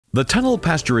The tunnel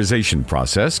pasteurization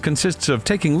process consists of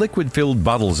taking liquid-filled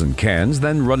bottles and cans,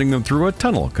 then running them through a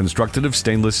tunnel constructed of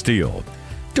stainless steel.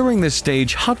 During this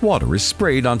stage, hot water is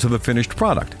sprayed onto the finished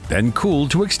product, then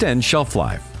cooled to extend shelf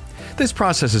life. This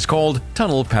process is called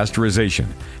tunnel pasteurization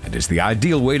and is the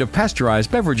ideal way to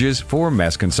pasteurize beverages for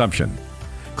mass consumption.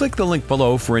 Click the link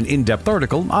below for an in-depth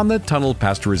article on the tunnel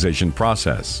pasteurization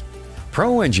process.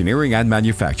 Pro Engineering and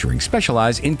Manufacturing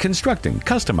specialize in constructing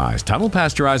customized tunnel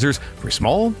pasteurizers for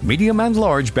small, medium, and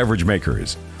large beverage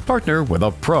makers. Partner with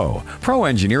a Pro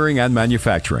Engineering and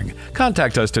Manufacturing.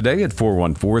 Contact us today at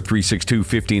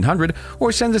 414-362-1500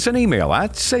 or send us an email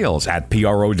at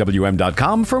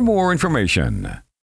sales@prowm.com for more information.